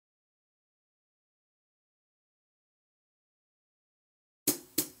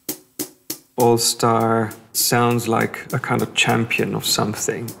Allstar sounds like a kind of champion of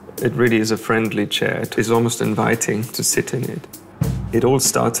something. It really is a friendly chair. It is almost inviting to sit in it. It all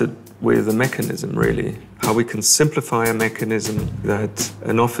started with a mechanism, really. How we can simplify a mechanism that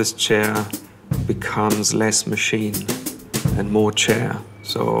an office chair becomes less machine and more chair,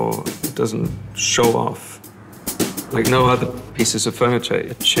 so it doesn't show off. Like no other pieces of furniture,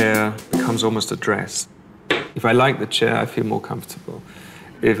 a chair becomes almost a dress. If I like the chair, I feel more comfortable.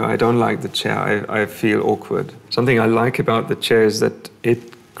 If I don't like the chair, I feel awkward. Something I like about the chair is that it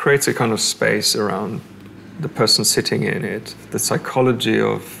creates a kind of space around the person sitting in it. The psychology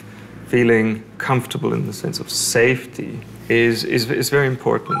of feeling comfortable in the sense of safety is very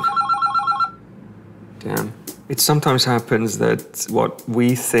important. Damn. It sometimes happens that what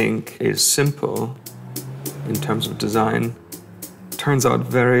we think is simple in terms of design turns out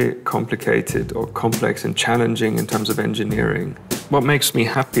very complicated or complex and challenging in terms of engineering. What makes me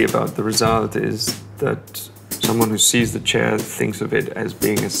happy about the result is that someone who sees the chair thinks of it as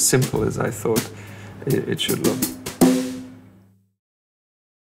being as simple as I thought it should look.